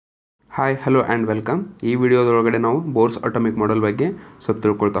Hi hello and welcome. ಈ ವಿಡಿಯೋದೊಳಗಡೆ ನಾವು Bohr's atomic model ಬಗ್ಗೆ ಸ್ವಲ್ಪ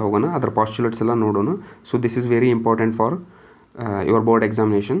ತಿಳ್ಕೊಳ್ತಾ ಹೋಗೋಣ. ಅದರ ಪಾಸ್ಟುಲೇಟ್ಸ್ ಎಲ್ಲ ನೋಡೋಣ. So this is very important for your board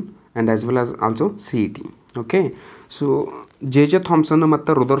examination and as well as also CET. Okay, so J Thomson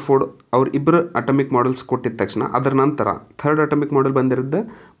ಮತ್ತು ರುದರ್ಫೋರ್ಡ್ ಅವ್ರ ಇಬ್ಬರು ಅಟಾಮಿಕ್ ಮಾಡೆಲ್ಸ್ ಕೊಟ್ಟಿದ್ದ ತಕ್ಷಣ ಅದರ ನಂತರ ಥರ್ಡ್ ಅಟಾಮಿಕ್ ಮಾಡೆಲ್ ಬಂದಿರೋದು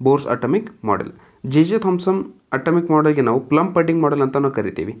Bohr's atomic model. J Thomson atomic ಮಾಡೆಲ್ಗೆ ನಾವು plum ಪಡ್ಡಿಂಗ್ model ಅಂತ ನಾವು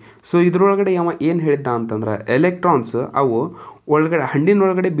ಕರಿತೀವಿ. ಸೊ ಇದರೊಳಗಡೆ ಯಾವ ಏನು ಹೇಳಿದ್ದ ಅಂತಂದ್ರೆ ಎಲೆಕ್ಟ್ರಾನ್ಸ್ ಅವು ಒಳಗಡೆ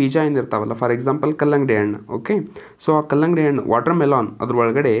ಹಣ್ಣಿನೊಳಗಡೆ ಬೀಜ ಏನಿರ್ತಾವಲ್ಲ, ಫಾರ್ ಎಕ್ಸಾಂಪಲ್ ಕಲ್ಲಂಗಡಿ ಹಣ್ಣು. ಓಕೆ, ಸೊ ಆ ಕಲ್ಲಂಗಡಿ ಹಣ್ಣು ವಾಟರ್ ಮೆಲಾನ್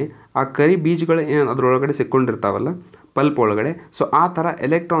ಅದ್ರೊಳಗಡೆ ಆ ಕರಿ ಬೀಜಗಳು ಏನು ಅದ್ರೊಳಗಡೆ ಸಿಕ್ಕೊಂಡಿರ್ತಾವಲ್ಲ ಪಲ್ಪ್ ಒಳಗಡೆ, ಸೊ ಆ ಥರ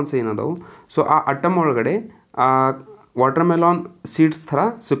ಎಲೆಕ್ಟ್ರಾನ್ಸ್ ಏನದವು ಸೊ ಆ ಅಟಮ್ ಒಳಗಡೆ ಆ ವಾಟರ್ ಮೆಲಾನ್ ಸೀಡ್ಸ್ ಥರ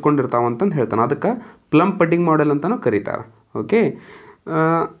ಸಿಕ್ಕೊಂಡಿರ್ತಾವಂತಂದು ಹೇಳ್ತಾನೆ. ಅದಕ್ಕೆ ಪ್ಲಮ್ ಪಡ್ಡಿಂಗ್ ಮಾಡೆಲ್ ಅಂತಲೂ ಕರೀತಾರೆ. ಓಕೆ,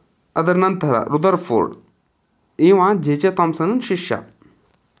 ಅದರ ನಂತರ ರುದರ್ಫೋರ್ಡ್ ಇವ ಜೆ ಥಾಮ್ಸನ್ ಶಿಷ್ಯ.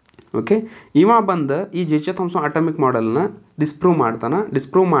 ಓಕೆ, ಇವ ಬಂದು ಈ ಜೆ ಥಾಮ್ಸನ್ ಅಟಾಮಿಕ್ ಮಾಡೆಲ್ನ ಡಿಸ್ಪ್ರೂವ್ ಮಾಡ್ತಾನೆ.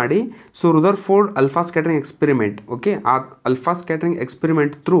 ಡಿಸ್ಪ್ರೂವ್ ಮಾಡಿ so Rutherford alpha scattering experiment, okay, ಆ ಅಲ್ಫಾ ಸ್ಕ್ಯಾಟರಿಂಗ್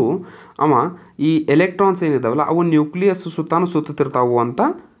ಎಕ್ಸ್ಪೆರಿಮೆಂಟ್ ಥ್ರೂ ಅವ ಈ ಎಲೆಕ್ಟ್ರಾನ್ಸ್ ಏನಿದಾವಲ್ಲ ಅವು ನ್ಯೂಕ್ಲಿಯಸ್ ಸುತ್ತಾನು ಸುತ್ತುತ್ತಿರ್ತಾವು ಅಂತ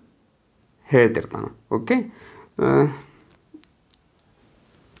ಹೇಳ್ತಿರ್ತಾನೆ. ಓಕೆ,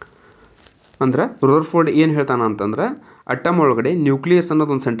 ಅಂದ್ರೆ ರುದರ್ಫೋರ್ಡ್ ಏನು ಹೇಳ್ತಾನೆ ಅಂತಂದ್ರೆ ಅಟಮ್ ಒಳಗಡೆ ನ್ಯೂಕ್ಲಿಯಸ್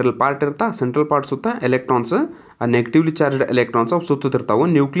ಅನ್ನೋದು ಒಂದು ಸೆಂಟ್ರಲ್ ಪಾರ್ಟ್ ಇರ್ತಾ, ಸೆಂಟ್ರಲ್ ಪಾರ್ಟ್ ಸುತ್ತ ಎಲೆಕ್ಟ್ರಾನ್ಸ್ ನೆಗೆಟಿವ್ಲಿ ಚಾರ್ಜ್ಡ್ ಎಲೆಕ್ಟ್ರಾನ್ಸ್ ಅವು ಸುತ್ತುತ್ತಿರ್ತಾವೆ.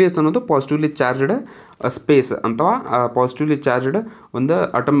 ನ್ಯೂಕ್ಲಿಯಸ್ ಅನ್ನೋದು ಪಾಸಿಟಿವ್ಲಿ ಚಾರ್ಜ್ಡ್ ಸ್ಪೇಸ್ ಅಥವಾ ಪಾಸಿಟಿವ್ಲಿ ಚಾರ್ಜ್ಡ್ ಒಂದು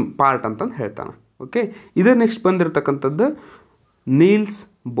ಅಟಮ್ ಪಾರ್ಟ್ ಅಂತಂದು ಹೇಳ್ತಾನೆ. ಓಕೆ, ಇದರ ನೆಕ್ಸ್ಟ್ ಬಂದಿರತಕ್ಕಂಥದ್ದು Niels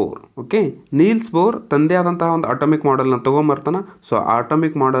bore. Okay, Niels bore ತಂದೆ ಆದಂತಹ ಒಂದು ಅಟಾಮಿಕ್ ಮಾಡೆಲ್ನ ತೊಗೊಂಬರ್ತಾನೆ. ಸೊ ಆ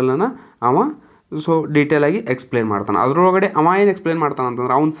ಅಟಾಮಿಕ್ ಮಾಡೆಲನ್ನು ಅವ ಸೊ ಡೀಟೇಲಾಗಿ ಎಕ್ಸ್ಪ್ಲೇನ್ ಮಾಡ್ತಾನೆ. ಅದರೊಳಗಡೆ ಅವ ಏನು ಎಕ್ಸ್ಪ್ಲೇನ್ ಮಾಡ್ತಾನೆ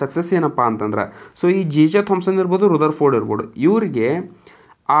ಅಂತಂದ್ರೆ ಅವ್ನ ಸಕ್ಸಸ್ ಏನಪ್ಪ ಅಂತಂದ್ರೆ ಸೊ ಈ ಜೆ ಥಾಮ್ಸನ್ ಇರ್ಬೋದು, ರುದರ್ಫೋರ್ಡ್ ಇರ್ಬೋದು, ಇವರಿಗೆ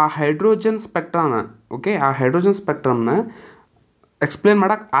ಆ ಹೈಡ್ರೋಜನ್ ಸ್ಪೆಕ್ಟ್ರಮ್ನ, ಓಕೆ, ಆ ಹೈಡ್ರೋಜನ್ ಸ್ಪೆಕ್ಟ್ರಮ್ನ ಎಕ್ಸ್ಪ್ಲೇನ್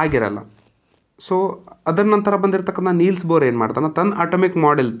ಮಾಡೋಕ್ಕೆ ಆಗಿರಲ್ಲ. ಸೊ ಅದರ ನಂತರ ಬಂದಿರತಕ್ಕಂಥ ನೀಲ್ಸ್ ಬೋರ್ ಏನು ಮಾಡ್ತಾನೆ, ತನ್ನ ಅಟಾಮಿಕ್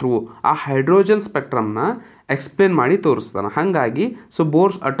ಮಾಡೆಲ್ ಥ್ರೂ ಆ ಹೈಡ್ರೋಜನ್ ಸ್ಪೆಕ್ಟ್ರಮ್ನ ಎಕ್ಸ್ಪ್ಲೇನ್ ಮಾಡಿ ತೋರಿಸ್ತಾನೆ. ಹಾಗಾಗಿ ಸೊ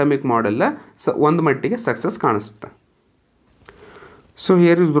ಬೋರ್ಸ್ ಅಟಾಮಿಕ್ ಮಾಡೆಲ್ ಒಂದು ಮಟ್ಟಿಗೆ ಸಕ್ಸಸ್ ಕಾಣಿಸುತ್ತೆ. So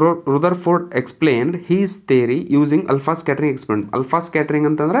here is Rutherford explained his theory using alpha scattering experiment. Alpha scattering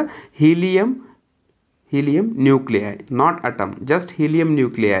ಅಂತಂದ್ರೆ helium nuclei, not atom, just helium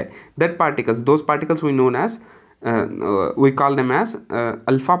nuclei. That particles, those particles we known as we call them as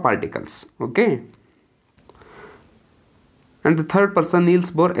alpha particles. Okay, and the third person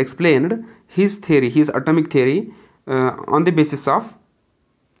Niels Bohr explained his theory, his atomic theory on the basis of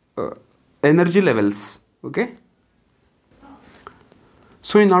energy levels. Okay,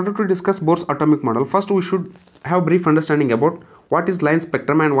 so in order to discuss Bohr's atomic model, first we should have brief understanding about what is line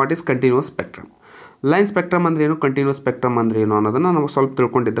spectrum and what is continuous spectrum. Line spectrum ಅಂದ್ರೆ ಏನು, continuous spectrum ಅಂದ್ರೆ ಏನು ಅನ್ನೋದನ್ನು ನಾವು ಸ್ವಲ್ಪ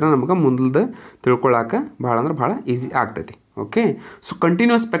ತಿಳ್ಕೊಂಡಿದ್ರೆ ನಮಗೆ ಮುಂದೆ ತಿಳ್ಕೊಳ್ಳೋಕೆ ಭಾಳ ಅಂದ್ರೆ ಭಾಳ ಈಸಿ ಆಗ್ತೈತಿ. ಓಕೆ, ಸೊ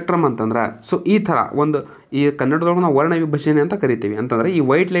ಕಂಟಿನ್ಯೂಸ್ ಸ್ಪೆಕ್ಟ್ರಮ್ ಅಂತಂದ್ರೆ ಸೊ ಈ ಥರ ಒಂದು ಈ ಕನ್ನಡದೊಳಗೆ ನಾವು ವರ್ಣ ವಿಭಜನೆ ಅಂತ ಕರಿತೀವಿ. ಅಂತಂದ್ರೆ ಈ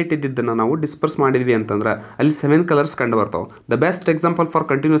ವೈಟ್ ಲೈಟ್ ಇದ್ದಿದ್ದನ್ನು ನಾವು ಡಿಸ್ಪರ್ಸ್ ಮಾಡಿದ್ವಿ ಅಂತಂದ್ರೆ ಅಲ್ಲಿ 7 ಕಲರ್ಸ್ ಕಂಡು ಬರ್ತಾವೆ. The best example for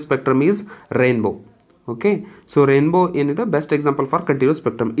continuous spectrum is rainbow. Okay, so rainbow ಏನಿದೆ best example for continuous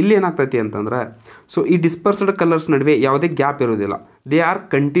spectrum. ಇಲ್ಲಿ ಏನಾಗ್ತೈತಿ ಅಂತಂದ್ರೆ ಸೊ ಈ ಡಿಸ್ಪರ್ಸ್ಡ್ ಕಲರ್ಸ್ ನಡುವೆ ಯಾವುದೇ ಗ್ಯಾಪ್ ಇರೋದಿಲ್ಲ, ದೇ ಆರ್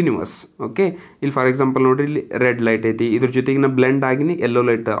ಕಂಟಿನ್ಯೂಸ್. ಓಕೆ, ಇಲ್ಲಿ ಫಾರ್ ಎಕ್ಸಾಂಪಲ್ ನೋಡ್ರಿ, ಇಲ್ಲಿ ರೆಡ್ ಲೈಟ್ ಐತಿ, ಇದ್ರ ಜೊತೆಗಿನ blend ಆಗಿನಿ yellow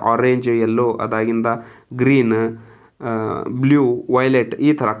light, orange yellow, ಅದಾಗಿಂದ green, blue, violet,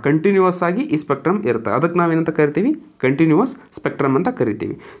 ಈ ಥರ ಕಂಟಿನ್ಯೂಸ್ ಆಗಿ ಈ ಸ್ಪೆಕ್ಟ್ರಮ್ ಇರುತ್ತೆ. ಅದಕ್ಕೆ ನಾವೇನಂತ ಕರಿತೀವಿ, ಕಂಟಿನ್ಯೂಸ್ ಸ್ಪೆಕ್ಟ್ರಮ್ ಅಂತ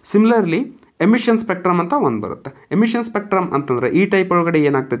ಕರಿತೀವಿ. ಸಿಮಿಲರ್ಲಿ ಎಮಿಷನ್ ಸ್ಪೆಕ್ಟ್ರಮ್ ಅಂತ ಒಂದು ಬರುತ್ತೆ. ಎಮಿಷನ್ ಸ್ಪೆಕ್ಟ್ರಮ್ ಅಂತಂದ್ರೆ ಈ ಟೈಪ್ ಒಳಗಡೆ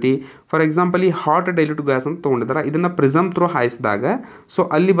ಏನಾಗ್ತೈತಿ, ಫಾರ್ ಎಕ್ಸಾಂಪಲ್ ಈ ಹಾಟ್ ಡೈಲ್ಯೂಟ್ ಗ್ಯಾಸ್ ಅಂತ ತೊಗೊಂಡಿದ್ದಾರೆ, ಇದನ್ನು ಪ್ರಿಸಮ್ ಥ್ರೂ ಹಾಯಿಸಿದಾಗ ಸೊ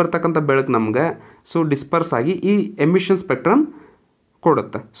ಅಲ್ಲಿ ಬರ್ತಕ್ಕಂಥ ಬೆಳಕು ನಮ್ಗೆ ಸೊ ಡಿಸ್ಪರ್ಸ್ ಆಗಿ ಈ ಎಮಿಷನ್ ಸ್ಪೆಕ್ಟ್ರಮ್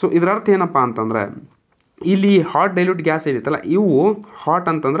ಕೊಡುತ್ತೆ. ಸೊ ಇದರ ಅರ್ಥ ಏನಪ್ಪ ಅಂತಂದ್ರೆ ಇಲ್ಲಿ ಹಾಟ್ ಡೈಲ್ಯೂಟ್ ಗ್ಯಾಸ್ ಏನಿತ್ತಲ್ಲ ಇವು ಹಾಟ್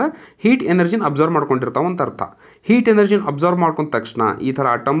ಅಂತಂದ್ರೆ ಹೀಟ್ ಎನರ್ಜಿನ ಅಬ್ಸರ್ವ್ ಮಾಡ್ಕೊಂಡಿರ್ತಾವೆ ಅಂತ ಅರ್ಥ. ಹೀಟ್ ಎನರ್ಜಿನ ಅಬ್ಸರ್ವ್ ಮಾಡ್ಕೊಂಡ ತಕ್ಷಣ ಈ ಥರ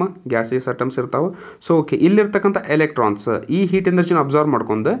ಅಟಮ್, ಗ್ಯಾಸಸ್ ಅಟಮ್ಸ್ ಇರ್ತಾವೆ. ಸೊ ಓಕೆ, ಇಲ್ಲಿರ್ತಕ್ಕಂಥ ಎಲೆಕ್ಟ್ರಾನ್ಸ್ ಈ ಹೀಟ್ ಎನರ್ಜಿನ ಅಬ್ಸರ್ವ್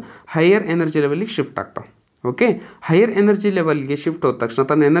ಮಾಡ್ಕೊಂಡು ಹೈಯರ್ ಎನರ್ಜಿ ಲೆವೆಲಿಗೆ ಶಿಫ್ಟ್ ಆಗ್ತಾವೆ. ಓಕೆ, ಹೈಯರ್ ಎನರ್ಜಿ ಲೆವೆಲ್ಗೆ ಶಿಫ್ಟ್ ಹೋದ ತಕ್ಷಣ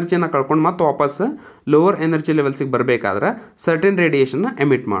ತನ್ನ ಎನರ್ಜಿನ ಕಳ್ಕೊಂಡು ಮತ್ತೆ ವಾಪಸ್ ಲೋವರ್ ಎನರ್ಜಿ ಲೆವೆಲ್ಸಿಗೆ ಬರಬೇಕಾದ್ರೆ ಸರ್ಟೆನ್ ರೇಡಿಯೇಷನ್ನ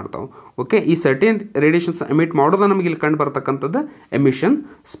ಎಮಿಟ್ ಮಾಡ್ತಾವೆ. ಓಕೆ, ಈ ಸರ್ಟೆನ್ ರೇಡಿಯೇಷನ್ಸ್ ಎಮಿಟ್ ಮಾಡೋದು ನಮಗೆ ಇಲ್ಲಿ ಕಂಡು ಬರ್ತಕ್ಕಂಥದ್ದು emission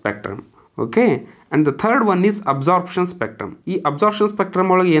spectrum. Okay, and the third one is absorption spectrum. ಈ ಅಬ್ಸಾರ್ಪ್ಷನ್ ಸ್ಪೆಕ್ಟ್ರಮ್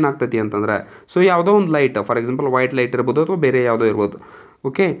ಒಳಗೆ ಏನಾಗ್ತೈತಿ ಅಂತಂದ್ರೆ ಸೊ ಯಾವುದೋ ಒಂದು light, for example white light ಇರ್ಬೋದು ಅಥವಾ ಬೇರೆ ಯಾವುದೋ ಇರ್ಬೋದು.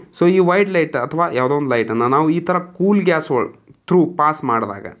 ಓಕೆ, ಸೊ ಈ ವೈಟ್ ಲೈಟ್ ಅಥವಾ ಯಾವುದೋ ಒಂದು ಲೈಟನ್ನು ನಾವು ಈ ಥರ ಕೂಲ್ ಗ್ಯಾಸ್ ಥ್ರೂ ಪಾಸ್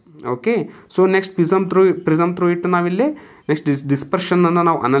ಮಾಡಿದಾಗ, okay, so next prism through ಇಟ್ಟು ನಾವಿಲ್ಲಿ ನೆಕ್ಸ್ಟ್ ಡಿಸ್ಪರ್ಷನನ್ನು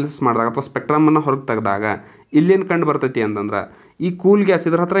ನಾವು ಅನಾಲಿಸಿಸ್ ಮಾಡಿದಾಗ ಅಥವಾ ಸ್ಪೆಕ್ಟ್ರಮನ್ನು ಹೊರಗೆ ತೆಗೆದಾಗ ಇಲ್ಲೇನು ಕಂಡು ಬರ್ತೈತಿ ಅಂತಂದ್ರೆ ಈ ಕೂಲ್ ಗ್ಯಾಸ್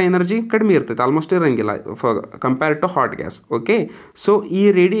ಇದ್ರ ಹತ್ರ ಎನರ್ಜಿ ಕಡಿಮೆ ಇರ್ತೈತೆ, ಆಲ್ಮೋಸ್ಟ್ ಇರೋಂಗಿಲ್ಲ compared to hot gas. Okay, so ಈ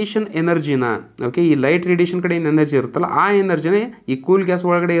ರೇಡಿಯೇಷನ್ ಎನರ್ಜಿನ, ಓಕೆ, ಈ ಲೈಟ್ ರೇಡಿಯೇಷನ್ ಕಡೆ ಏನು ಎನರ್ಜಿ ಇರುತ್ತಲ್ಲ ಆ ಎನರ್ಜಿನೇ ಈ ಕೂಲ್ ಗ್ಯಾಸ್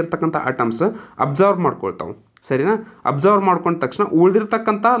ಒಳಗಡೆ ಇರ್ತಕ್ಕಂಥ ಅಟಮ್ಸ್ ಅಬ್ಸರ್ವ್ ಮಾಡ್ಕೊಳ್ತಾವೆ. ಸರಿನಾ. ಅಬ್ಸರ್ವ್ ಮಾಡ್ಕೊಂಡ ತಕ್ಷಣ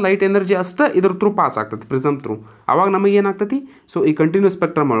ಉಳಿದಿರ್ತಕ್ಕಂಥ ಲೈಟ್ ಎನರ್ಜಿ ಅಷ್ಟೇ ಇದ್ರ ಥ್ರೂ ಪಾಸ್ ಆಗ್ತೈತಿ, ಪ್ರಿಸಮ್ ಥ್ರೂ. ಅವಾಗ ನಮಗೆ ಏನಾಗ್ತೈತಿ, ಸೊ ಈ ಕಂಟಿನ್ಯೂಸ್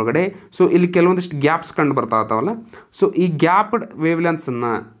ಸ್ಪೆಕ್ಟ್ರಮ್ ಒಳಗಡೆ ಸೊ ಇಲ್ಲಿ ಕೆಲವೊಂದಿಷ್ಟು ಗ್ಯಾಪ್ಸ್ ಕಂಡು ಬರ್ತಾವಲ್ಲ. ಸೊ ಈ ಗ್ಯಾಪ್ಡ್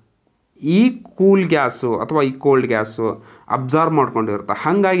ವೇವ್ಲೆನ್ಸನ್ನು ಈ ಕೂಲ್ ಗ್ಯಾಸು ಅಥವಾ ಈ ಕೋಲ್ಡ್ ಗ್ಯಾಸು ಅಬ್ಸರ್ವ್ ಮಾಡ್ಕೊಂಡಿರುತ್ತೆ,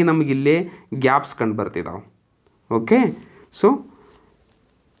 ಹಾಗಾಗಿ ನಮಗಿಲ್ಲೇ ಗ್ಯಾಪ್ಸ್ ಕಂಡು ಬರ್ತಿದ್ದಾವೆ. Okay, so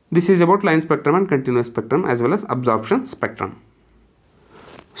this is about line spectrum and continuous spectrum as well as absorption spectrum.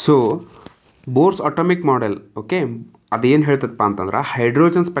 So Bohr's atomic model, okay, ಅದೇನು ಹೇಳ್ತದಪ್ಪ ಅಂತಂದ್ರೆ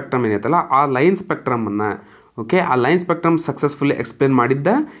ಹೈಡ್ರೋಜನ್ ಸ್ಪೆಕ್ಟ್ರಮ್ ಏನೈತಲ್ಲ ಆ ಲೈನ್ ಸ್ಪೆಕ್ಟ್ರಮನ್ನು, ಓಕೆ, ಆ ಲೈನ್ ಸ್ಪೆಕ್ಟ್ರಮ್ ಸಕ್ಸಸ್ಫುಲಿ ಎಕ್ಸ್ಪ್ಲೇನ್ ಮಾಡಿದ್ದ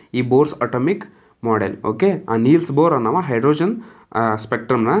ಈ ಬೋರ್ಸ್ ಅಟಾಮಿಕ್ ಮಾಡೆಲ್. ಓಕೆ, ಆ Niels bore ಅನ್ನೋ hydrogen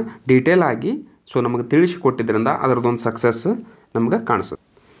ಸ್ಪೆಕ್ಟ್ರಮ್ನ detail ಆಗಿ ಸೊ ನಮಗೆ ತಿಳಿಸಿಕೊಟ್ಟಿದ್ದರಿಂದ ಅದರದ್ದೊಂದು ಸಕ್ಸಸ್ ನಮ್ಗೆ ಕಾಣಿಸುತ್ತೆ.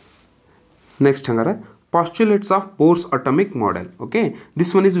 ನೆಕ್ಸ್ಟ್ ಹಂಗಾರೆ postulates of Bohr's atomic model. Okay, this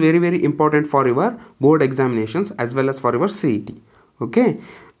one is very very important for your board examinations as well as for your CET. Okay,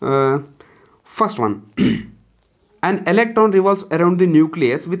 first one, an electron revolves around the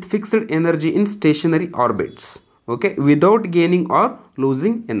nucleus with fixed energy in stationary orbits, okay, without gaining or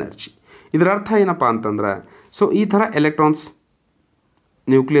losing energy. ಇದರ ಅರ್ಥ ಏನಪ್ಪ ಅಂತಂದ್ರೆ so ಈ ಥರ electrons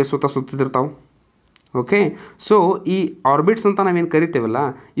nucleus ಸುತ್ತಿರ್ತಾವೆ. Okay, so ಈ orbits ಅಂತ ನಾವೇನು ಕರಿತೇವಲ್ಲ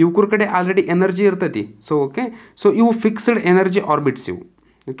ಇವ್ರ ಕಡೆ ಆಲ್ರೆಡಿ ಎನರ್ಜಿ ಇರ್ತೈತಿ. ಸೊ ಓಕೆ, ಸೊ ಇವು ಫಿಕ್ಸ್ಡ್ ಎನರ್ಜಿ ಆರ್ಬಿಟ್ಸ್ ಇವು.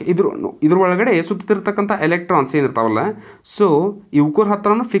 ಓಕೆ, ಇದ್ರೊಳಗಡೆ ಸುತ್ತಿರ್ತಕ್ಕಂಥ ಎಲೆಕ್ಟ್ರಾನ್ಸ್ ಏನಿರ್ತಾವಲ್ಲ ಸೊ ಇವ್ರ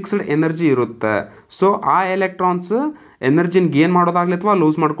ಹತ್ರನೂ ಫಿಕ್ಸ್ಡ್ ಎನರ್ಜಿ ಇರುತ್ತೆ. ಸೊ ಆ ಎಲೆಕ್ಟ್ರಾನ್ಸ್ ಎನರ್ಜಿನ ಗೇನ್ ಮಾಡೋದಾಗಲಿ ಅಥವಾ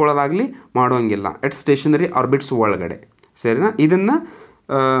ಲೂಸ್ ಮಾಡ್ಕೊಳ್ಳೋದಾಗಲಿ ಮಾಡೋಂಗಿಲ್ಲ ಎಟ್ ಸ್ಟೇಷನರಿ ಆರ್ಬಿಟ್ಸ್ ಒಳಗಡೆ. ಸರಿನಾ, ಇದನ್ನು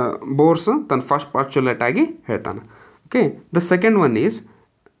ಬೋರ್ಸ್ ತನ್ನ ಫಸ್ಟ್ ಪಾಸ್ಟುಲೇಟ್ ಆಗಿ ಹೇಳ್ತಾನೆ. Okay, the second one is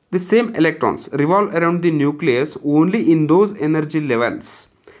the same electrons revolve around the nucleus only in those energy levels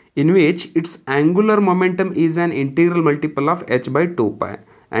in which its angular momentum is an integral multiple of h by 2 pi.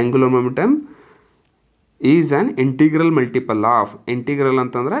 Angular momentum is an integral multiple of integral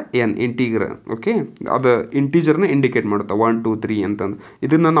ಅಂತಂದ್ರೆ n integral. Okay, ಅದು ಇಂಟೀಜರ್ನ indicate ಮಾಡುತ್ತೆ 1 2 3 ಅಂತಂದು.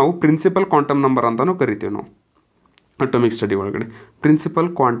 ಇದನ್ನು ನಾವು principal quantum number ಅಂತಲೂ ಕರಿತೀವಿ ನಾವು atomic study ಒಳಗಡೆ. ಪ್ರಿನ್ಸಿಪಲ್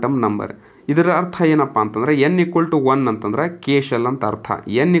ಕ್ವಾಂಟಮ್ ನಂಬರ್ ಇದರ ಅರ್ಥ ಏನಪ್ಪ ಅಂತಂದ್ರೆ n = 1 ಅಂತಂದ್ರೆ ಕೆ ಶೆಲ್ ಅಂತ ಅರ್ಥ,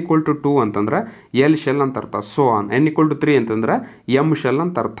 n = 2 ಅಂತಂದ್ರೆ ಎಲ್ ಶೆಲ್ ಅಂತ ಅರ್ಥ, ಸೊ ಆನ್. n = 3 ಅಂತಂದ್ರೆ ಎಮ್ ಶೆಲ್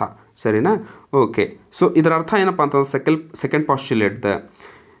ಅಂತ ಅರ್ಥ. ಸರಿನಾ. ಓಕೆ, ಸೊ ಇದರ ಅರ್ಥ ಏನಪ್ಪ ಅಂತಂದ್ರೆ second postulate the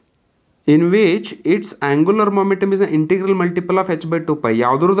in which it's angular momentum is a integral multiple of h by 2 pi.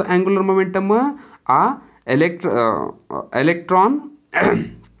 ಯಾವುದ್ರದ್ದು angular momentum ಆ ಎಲೆಕ್ಟ್ರಾನ್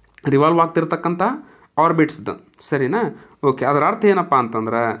ರಿವಾಲ್ವ್ ಆಗ್ತಿರ್ತಕ್ಕಂಥ ಆರ್ಬಿಟ್ಸ್ದು. ಸರಿನಾ. ಓಕೆ, ಅದರ ಅರ್ಥ ಏನಪ್ಪ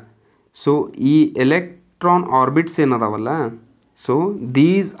ಅಂತಂದ್ರೆ ಸೊ ಈ electron orbits ಏನದಾವಲ್ಲ so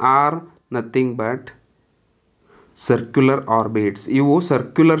these are nothing but circular orbits. ಇವು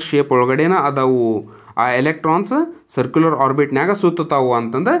circular shape ಒಳಗಡೆನ ಅದಾವು. ಆ ಎಲೆಕ್ಟ್ರಾನ್ಸ್ ಸರ್ಕ್ಯುಲರ್ ಆರ್ಬಿಟ್ನಾಗ ಸುತ್ತಾವು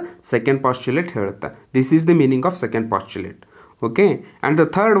ಅಂತಂದು ಸೆಕೆಂಡ್ ಪಾಸ್ಟುಲೇಟ್ ಹೇಳುತ್ತೆ. This is the meaning of second postulate. Okay, and the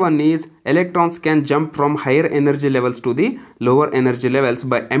third one is electrons can jump from higher energy levels to the lower energy levels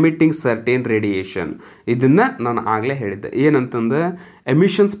by emitting certain radiation. ಇದನ್ನ ನಾನು ಆಗಲೇ ಹೇಳಿದ್ದೆ ಏನಂತಂದ್ರೆ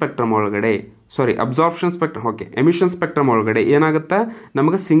emission spectrum ಒಳಗಡೆ absorption spectrum. Okay, emission spectrum ಒಳಗಡೆ ಏನಾಗುತ್ತೆ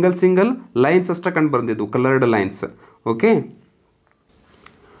ನಮಗೆ single lines ಅಷ್ಟೇ ಕಂಡು ಬಂದಿದ್ದು, ಕಲರ್ಡ್ ಲೈನ್ಸ್. ಓಕೆ,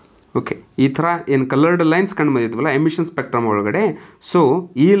 ಈ ಥರ ಏನು ಕಲರ್ಡ್ ಲೈನ್ಸ್ ಕಂಡು ಬಂದಿದ್ವಲ್ಲ ಎಮಿಷನ್ ಸ್ಪೆಕ್ಟ್ರಮ್ ಒಳಗಡೆ, ಸೊ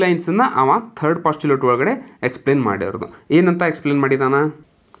ಈ ಲೈನ್ಸನ್ನು ಅವ ಥರ್ಡ್ ಪಾಸ್ಟುಲೇಟ್ ಒಳಗಡೆ ಎಕ್ಸ್ಪ್ಲೇನ್ ಮಾಡಿರೋದು. ಏನಂತ explain ಮಾಡಿದಾನ?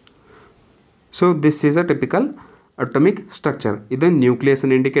 So this is a typical atomic structure. ಇದು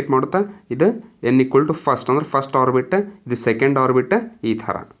ನ್ಯೂಕ್ಲಿಯಸನ್ನು ಇಂಡಿಕೇಟ್ ಮಾಡುತ್ತಾ. ಇದು n = ಫಸ್ಟ್ ಅಂದ್ರೆ ಫಸ್ಟ್ ಆರ್ಬಿಟ್, ಇದು ಸೆಕೆಂಡ್ ಆರ್ಬಿಟ್ ಈ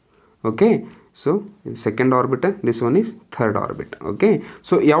ಥರ. Okay, so second orbit, this one is third orbit. Okay,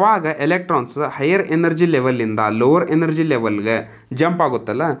 so ಯಾವಾಗ electrons higher energy ಲೆವೆಲಿಂದ lower energy ಲೆವೆಲ್ಗೆ jump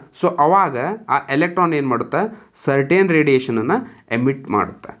ಆಗುತ್ತಲ್ಲ ಸೊ ಅವಾಗ ಆ ಎಲೆಕ್ಟ್ರಾನ್ ಏನು ಮಾಡುತ್ತೆ ಸರ್ಟೇನ್ ರೇಡಿಯೇಷನನ್ನು ಎಮಿಟ್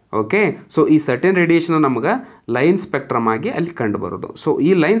ಮಾಡುತ್ತೆ. ಓಕೆ, ಸೊ ಈ ಸರ್ಟೇನ್ ರೇಡಿಯೇಷನ್ ನಮ್ಗೆ ಲೈನ್ ಸ್ಪೆಕ್ಟ್ರಮ್ ಆಗಿ ಅಲ್ಲಿ ಕಂಡು ಬರೋದು. ಸೊ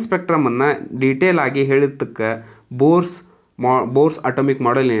ಈ ಲೈನ್ ಸ್ಪೆಕ್ಟ್ರಮನ್ನು ಡೀಟೇಲ್ ಆಗಿ ಹೇಳಿದ್ದಕ್ಕೆ ಬೋರ್ಸ್ ಅಟಮಿಕ್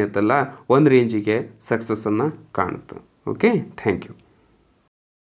ಮಾಡೆಲ್ ಏನೈತಲ್ಲ ಒಂದು ರೇಂಜಿಗೆ ಸಕ್ಸಸ್ಸನ್ನು ಕಾಣುತ್ತೆ. Okay, thank you.